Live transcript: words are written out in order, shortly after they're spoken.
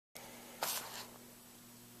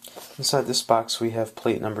Inside this box we have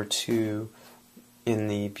plate number 2 in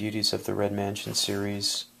the Beauties of the Red Mansion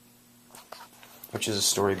series, which is a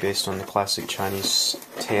story based on the classic Chinese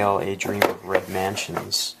tale A Dream of Red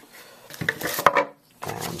Mansions.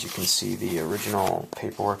 And you can see the original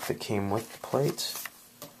paperwork that came with the plate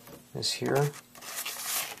is here.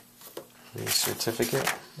 The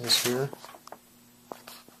certificate is here.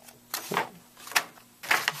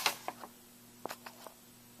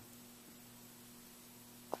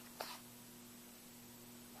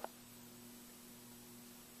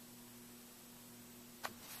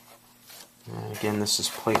 And again, this is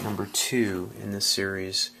plate number 2 in this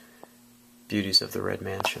series, Beauties of the Red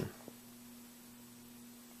Mansion.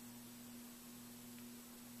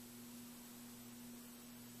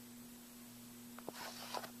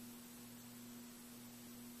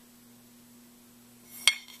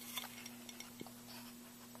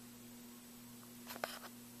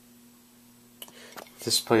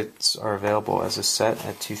 These plates are available as a set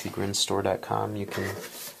at toothygrinstore.com. You can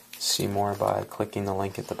see more by clicking the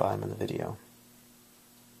link at the bottom of the video.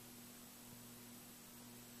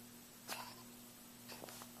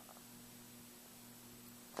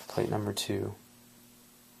 Plate number 2,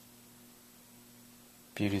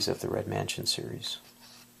 Beauties of the Red Mansion series.